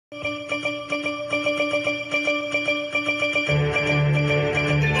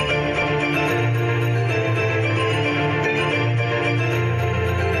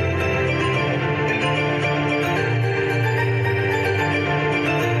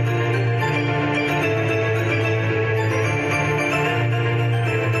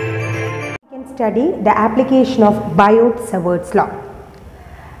study the application of Biot-Savart's law.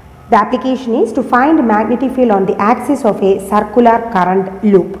 The application is to find magnetic field on the axis of a circular current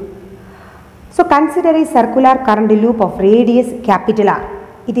loop. So consider a circular current loop of radius capital R.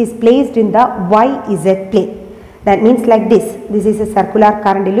 It is placed in the YZ plane. That means like this. This is a circular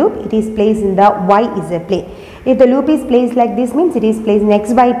current loop. It is placed in the YZ plane. If the loop is placed like this, means it is placed in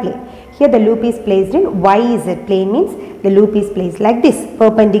XY plane. Here the loop is placed in YZ plane, means the loop is placed like this,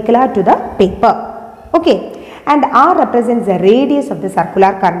 perpendicular to the paper. Okay. And R represents the radius of the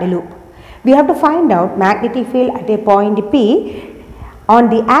circular current loop. We have to find out magnetic field at a point P on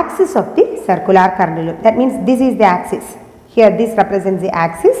the axis of the circular current loop. That means this is the axis. Here this represents the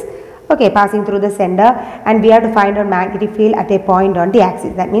axis. Okay, passing through the center, and we have to find out magnetic field at a point on the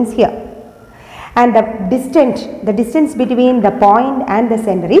axis. That means here. And the distance between the point and the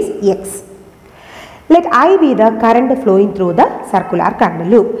center is x. Let I be the current flowing through the circular current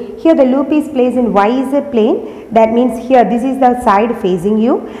loop. Here the loop is placed in YZ plane. That means here this is the side facing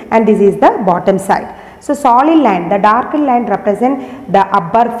you and this is the bottom side. So solid line, the darkened line represents the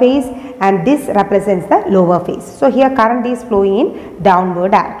upper face and this represents the lower face. So here current is flowing in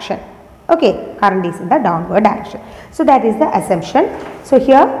downward direction. Okay, current is in the downward direction. So that is the assumption. So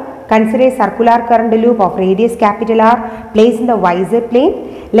here consider a circular current loop of radius capital R placed in the YZ plane.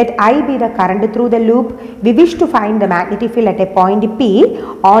 Let I be the current through the loop. We wish to find the magnetic field at a point P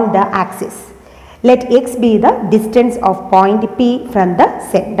on the axis. Let x be the distance of point P from the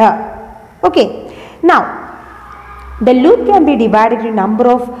center. Okay. Now, the loop can be divided into a number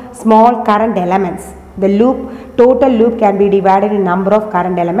of small current elements. The total loop can be divided into a number of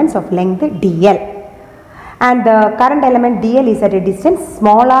current elements of length dl. And the current element dl is at a distance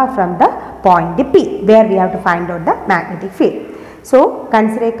smaller from the point P, where we have to find out the magnetic field. So,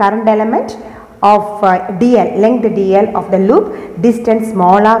 consider a current element of dl, length dl of the loop, distance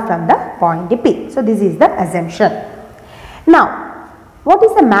smaller from the point P. So, this is the assumption. Now, what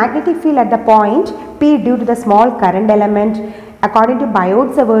is the magnetic field at the point P due to the small current element? According to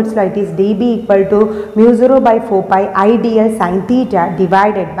Biot-Savart's law, it is dB equal to mu 0 by 4 pi I dl sin theta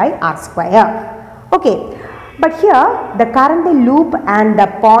divided by r square. Okay, but here the current loop and the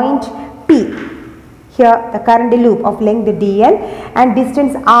point P, here the current loop of length dl and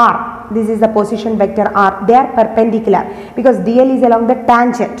distance r, this is the position vector r, they are perpendicular because dl is along the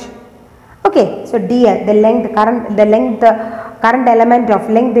tangent. Okay, so dl, the current element of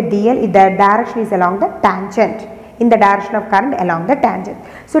length dl, the direction is along the tangent, in the direction of current along the tangent.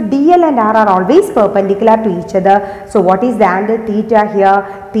 So dl and r are always perpendicular to each other. So what is the angle theta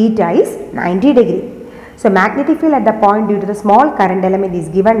here? Theta is 90 degree. So magnetic field at the point due to the small current element is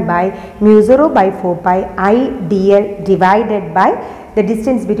given by mu 0 by 4 pi I dl divided by the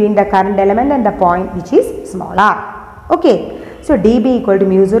distance between the current element and the point, which is small r. Okay. So dB equal to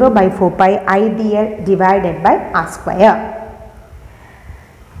mu 0 by 4 pi I dl divided by r square.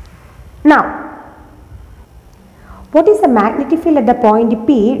 Now, what is the magnetic field at the point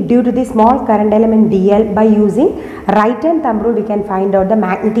P due to the small current element dl? By using right hand thumb rule, we can find out the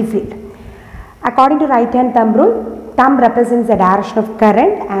magnetic field. According to right hand thumb rule, thumb represents the direction of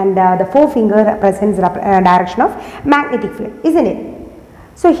current and the forefinger represents direction of magnetic field, isn't it?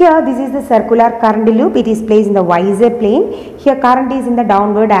 So here this is the circular current loop. It is placed in the YZ plane. Here current is in the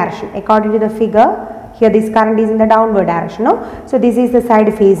downward direction. According to the figure, here this current is in the downward direction. No? So this is the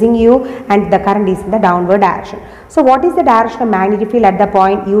side facing you and the current is in the downward direction. So what is the direction of magnetic field at the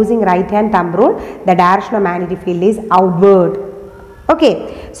point? Using right hand thumb rule, the direction of magnetic field is outward.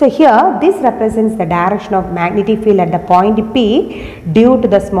 Okay. So here this represents the direction of magnetic field at the point P due to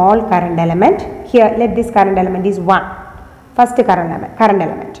the small current element. Here let this current element is 1. First current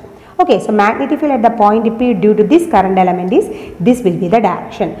element. Okay, so magnetic field at the point P due to this current element is, this will be the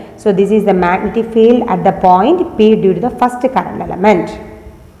direction. So this is the magnetic field at the point P due to the first current element.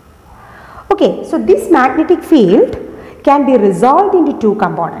 Okay, so this magnetic field can be resolved into two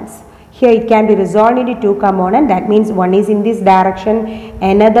components. Here it can be resolved into two components. That means one is in this direction,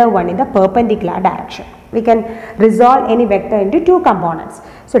 another one in the perpendicular direction. We can resolve any vector into two components.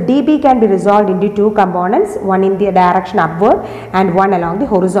 So dB can be resolved into two components, one in the direction upward and one along the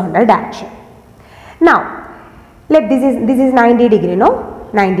horizontal direction. Now, let this is 90 degree, no?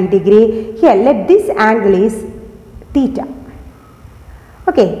 90 degree. Here let this angle is theta.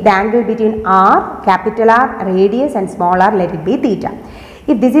 Okay, the angle between r, capital R, radius and small r, let it be theta.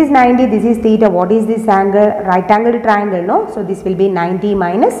 If this is 90, this is theta, what is this angle? Right angle triangle, no? So this will be 90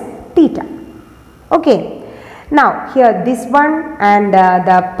 minus theta. Okay. Now here this one and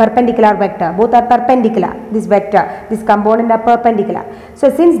the perpendicular vector, both are perpendicular. This vector, this component are perpendicular.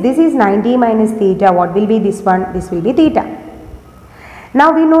 So since this is 90 minus theta, what will be this one? This will be theta.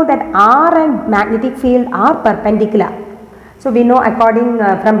 Now we know that R and magnetic field are perpendicular. So we know according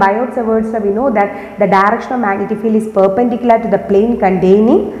from Biot-Savart, we know that the direction of magnetic field is perpendicular to the plane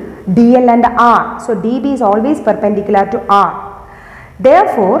containing dl and r. So db is always perpendicular to r.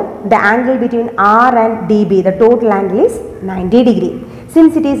 Therefore, the angle between r and db, the total angle is 90 degree.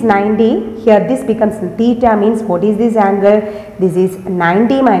 Since it is 90, here this becomes theta, means what is this angle? This is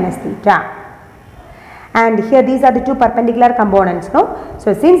 90 minus theta. And here these are the two perpendicular components, no?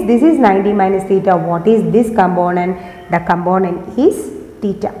 So since this is 90 minus theta, what is this component? The component is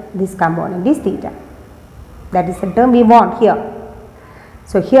theta. This component is theta. That is the term we want here.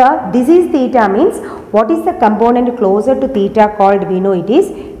 So here this is theta, means what is the component closer to theta called? We know it is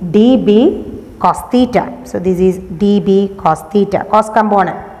db cos theta. So this is db cos theta, cos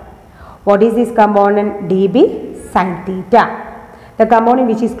component. What is this component? db sin theta. The component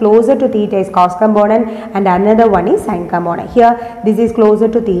which is closer to theta is cos component and another one is sin component. Here this is closer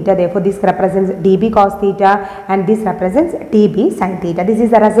to theta, therefore this represents db cos theta and this represents db sin theta. This is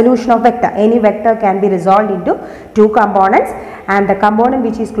the resolution of vector. Any vector can be resolved into two components, and the component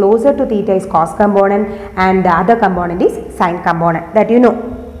which is closer to theta is cos component and the other component is sin component, that you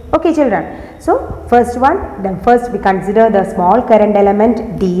know. Okay children, so first we consider the small current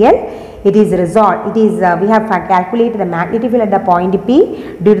element dl. It is resolved, we have calculated the magnetic field at the point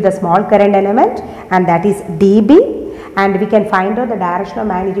P due to the small current element, and that is dB, and we can find out the direction of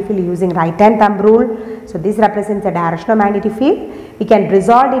magnetic field using right hand thumb rule. So this represents the direction of magnetic field. We can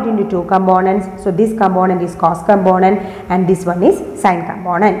resolve it into two components. So this component is cos component and this one is sin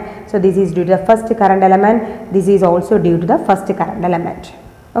component. So this is due to the first current element, this is also due to the first current element.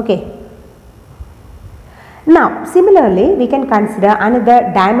 Okay. Now similarly we can consider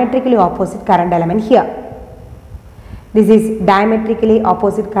another diametrically opposite current element here. This is diametrically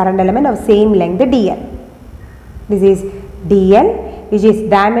opposite current element of same length dl. This is dl which is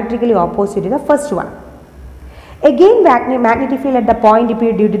diametrically opposite to the first one. Again magnetic field at the point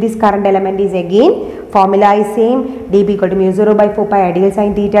P due to this current element is again formula is same, dB equal to mu 0 by 4 pi ideal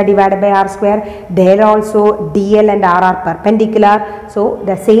sin theta divided by r square. There also dl and r are perpendicular, so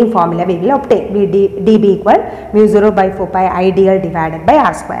the same formula we will obtain, dB equal mu 0 by 4 pi ideal divided by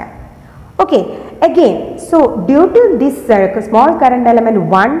r square. Okay, again, so due to this small current element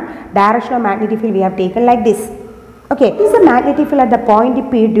 1, direction of magnetic field we have taken like this. Okay, this is the magnetic field at the point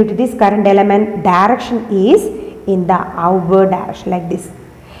P due to this current element, direction is in the outward direction like this.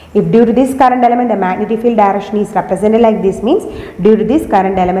 If due to this current element the magnetic field direction is represented like this, means due to this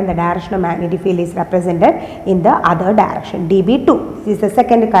current element the direction of magnetic field is represented in the other direction, dB2. This is the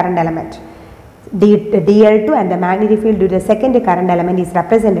second current element, dl2, and the magnetic field due to the second current element is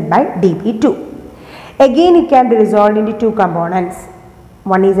represented by dB2. Again it can be resolved into two components.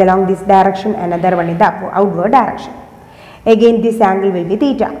 One is along this direction, another one in the outward direction. Again this angle will be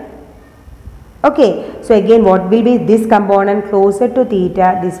theta. Okay, so again what will be this component closer to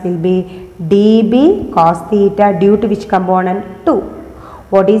theta? This will be dB cos theta due to which component? 2.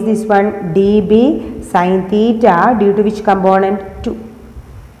 What is this one? dB sin theta due to which component? 2.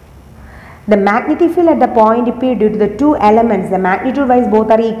 The magnetic field at the point P due to the two elements, the magnitude wise both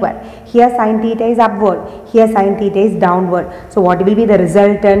are equal. Here sin theta is upward, here sin theta is downward. So what will be the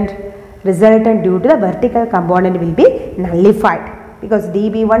resultant? Resultant due to the vertical component will be nullified, because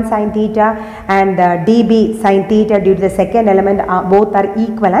dB1 sin theta and dB sin theta due to the second element both are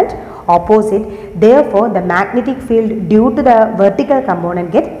equivalent, opposite. Therefore, the magnetic field due to the vertical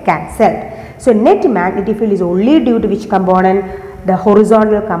component get cancelled. So net magnetic field is only due to which component? The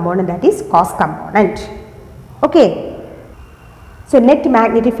horizontal component, that is cos component. Okay. So net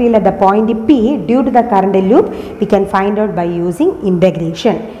magnetic field at the point P due to the current loop we can find out by using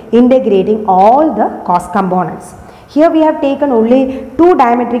integration, integrating all the cos components. Here we have taken only two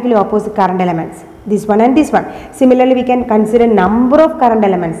diametrically opposite current elements, this one and this one. Similarly we can consider number of current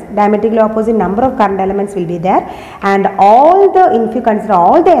elements, diametrically opposite number of current elements will be there, and all the, if you consider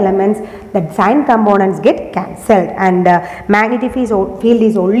all the elements, the sign components get cancelled, and magnetic field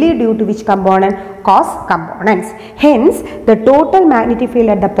is only due to which component? Cos components. Hence the total magnetic field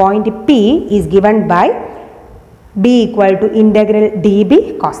at the point P is given by B equal to integral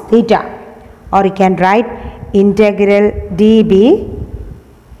dB cos theta, or you can write integral dB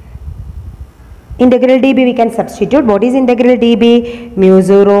we can substitute. What is integral dB? Mu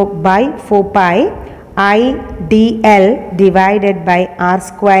 0 by 4 pi I dl divided by r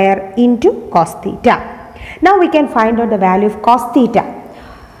square into cos theta. Now we can find out the value of cos theta.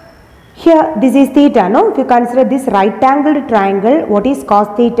 Here this is theta, no? If you consider this right angled triangle, what is cos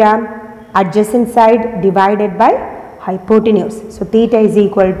theta? Adjacent side divided by hypotenuse. So theta is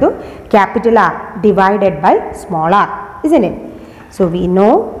equal to capital R divided by small r, isn't it? So we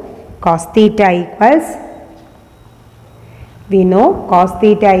know cos theta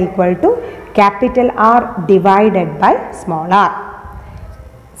equal to capital R divided by small r.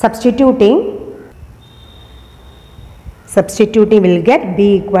 Substituting will get B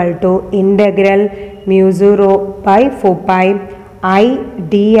equal to integral mu 0 by 4 pi I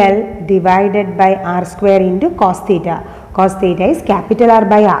dl divided by r square into cos theta. Cos theta is capital R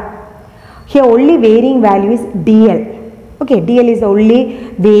by r. Here only varying value is dl. Okay, dl is the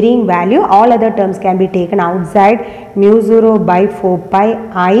only varying value. All other terms can be taken outside. Mu 0 by 4 pi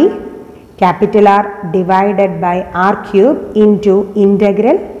I capital R divided by r cube into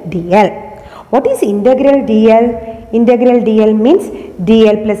integral dl. What is integral dl? Integral dl means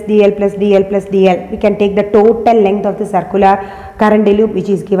dl plus dl plus dl plus dl. We can take the total length of the circular current loop which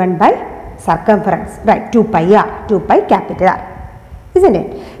is given by circumference, right? 2 pi r, 2 pi capital R, isn't it?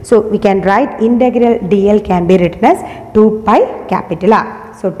 So we can write integral dl can be written as 2 pi capital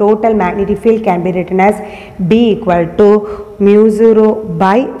R. So total magnetic field can be written as B equal to mu 0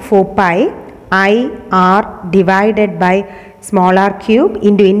 by 4 pi I r divided by small r cube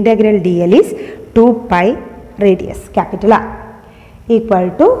into integral dl is 2 pi radius capital R equal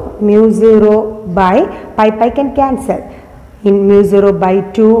to mu 0 by pi can cancel, in mu 0 by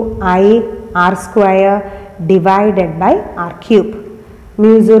 2 I r square divided by r cube,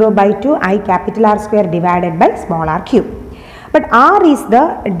 mu 0 by 2 I capital R square divided by small r cube. But r is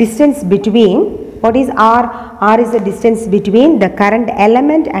the distance between, what is r? R is the distance between the current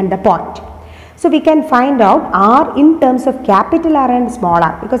element and the point. So we can find out r in terms of capital R and small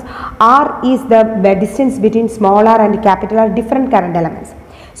r, because r is the distance between small r and capital R, different current elements.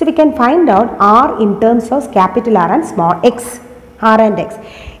 So we can find out r in terms of capital R and small x, r and x.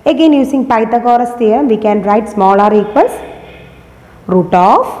 Again using Pythagoras theorem we can write small r equals root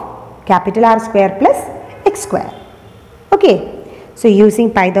of capital R square plus x square. Okay. So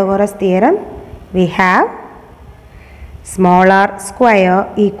using Pythagoras theorem we have small r square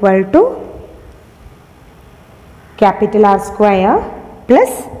equal to capital R square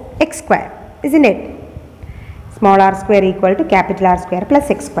plus x square, isn't it? Small r square equal to capital R square plus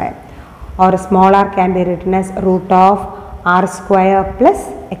x square, or small r can be written as root of r square plus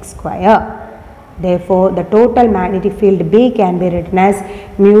x square. Therefore, the total magnetic field B can be written as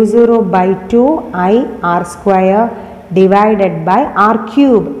mu 0 by 2 I r square divided by r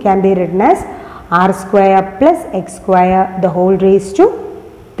cube can be written as r square plus x square the whole raised to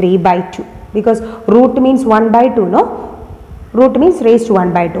 3 by 2. Because root means 1 by 2, no? Root means raised to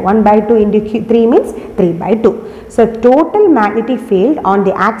 1 by 2. 1 by 2 into 3 means 3 by 2. So, total magnetic field on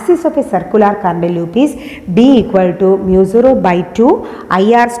the axis of a circular current loop is B equal to mu 0 by 2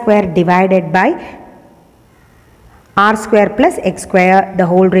 IR square divided by r square plus x square the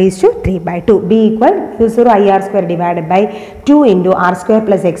whole raised to 3 by 2. B equal mu 0 IR square divided by 2 into r square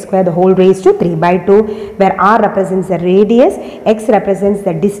plus x square the whole raised to 3 by 2, where r represents the radius, x represents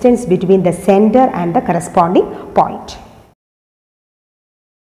the distance between the center and the corresponding point.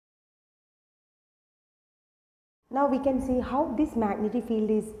 Now we can see how this magnetic field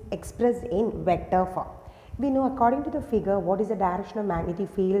is expressed in vector form. We know according to the figure what is the direction of magnetic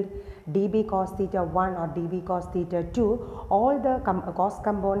field, dB cos theta 1 or dB cos theta 2, all the cos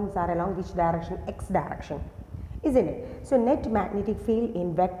components are along which direction? X direction, isn't it? So net magnetic field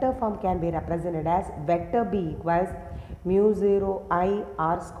in vector form can be represented as vector B equals mu 0 I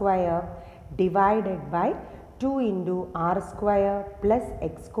r square divided by 2 into r square plus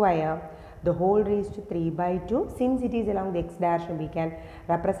x square the whole raised to 3 by 2. Since it is along the x direction we can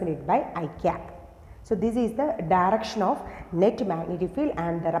represent it by I cap. So this is the direction of net magnetic field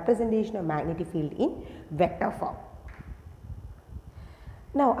and the representation of magnetic field in vector form.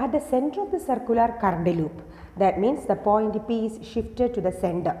 Now at the center of the circular current loop, that means the point P is shifted to the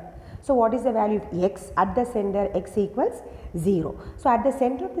center. So what is the value of x? At the center x equals 0. So at the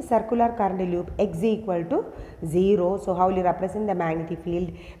center of the circular current loop x equal to 0. So how will you represent the magnetic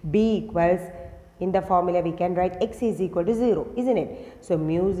field? B equals, in the formula we can write x is equal to 0, isn't it? So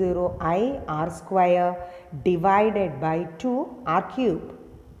mu 0 I r square divided by 2 r cube.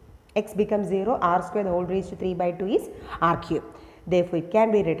 X becomes 0, r square the whole raised to 3 by 2 is r cube. Therefore it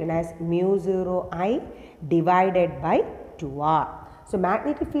can be written as mu 0 I divided by 2r. So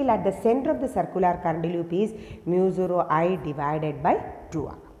magnetic field at the center of the circular current loop is mu 0 I divided by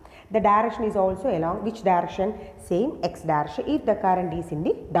 2r. The direction is also along which direction? Same x direction if the current is in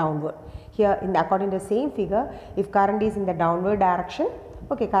the downward. Here according to the same figure, if current is in the downward direction,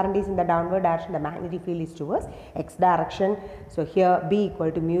 okay, current is in the downward direction, the magnetic field is towards x direction. So here B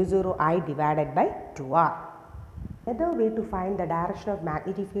equal to mu 0 I divided by 2r. Another way to find the direction of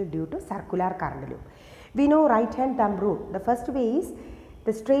magnetic field due to circular current loop. We know right hand thumb rule. The first way is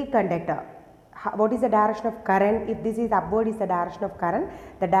the straight conductor. What is the direction of current? If this is upward is the direction of current,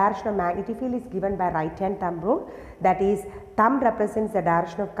 the direction of magnetic field is given by right hand thumb rule. That is, thumb represents the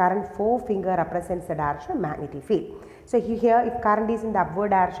direction of current, forefinger represents the direction of magnetic field. So here if current is in the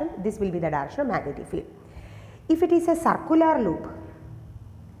upward direction, this will be the direction of magnetic field. If it is a circular loop,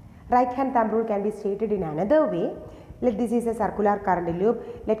 right hand thumb rule can be stated in another way. Let this is a circular current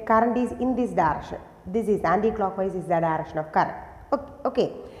loop. Let current is in this direction. This is anti-clockwise is the direction of current.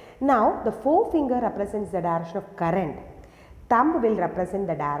 Okay. Now the forefinger represents the direction of current. Thumb will represent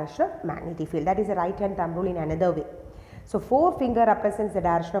the direction of magnetic field. That is a right hand thumb rule in another way. So forefinger represents the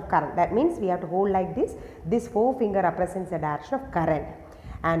direction of current. That means we have to hold like this. This forefinger represents the direction of current.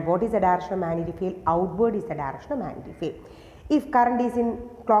 And what is the direction of magnetic field? Outward is the direction of magnetic field. If current is in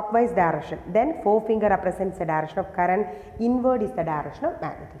clockwise direction, then forefinger represents the direction of current. Inward is the direction of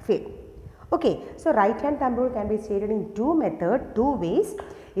magnetic field. Okay, so right hand thumb rule can be stated in two ways.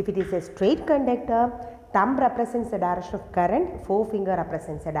 If it is a straight conductor, thumb represents the direction of current, forefinger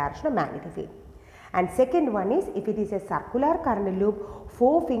represents the direction of magnetic field. And second one is, if it is a circular current loop,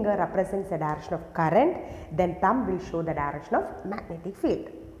 forefinger represents the direction of current, then thumb will show the direction of magnetic field.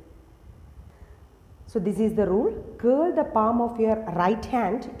 So this is the rule. Curl the palm of your right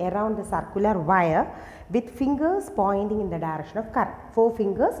hand around the circular wire with fingers pointing in the direction of current. Four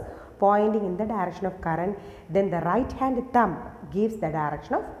fingers pointing in the direction of current. Then the right hand thumb gives the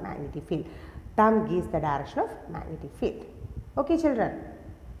direction of magnetic field. Thumb gives the direction of magnetic field. Okay children.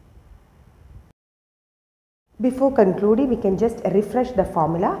 Before concluding, we can just refresh the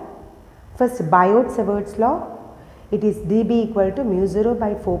formula. First, Biot-Savart's law. It is dB equal to mu 0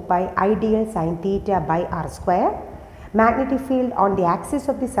 by 4 pi ideal sin theta by r square. Magnetic field on the axis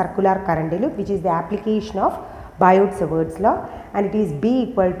of the circular current loop, which is the application of Biot-Savart's law, and it is B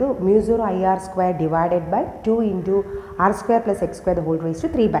equal to mu 0 IR square divided by 2 into r square plus x square the whole raised to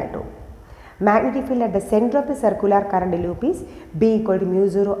 3 by 2. Magnetic field at the center of the circular current loop is B equal to mu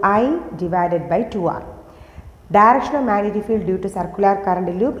 0 I divided by 2r. Direction of magnetic field due to circular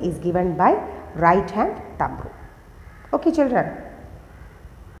current loop is given by right hand thumb rule. Okay children.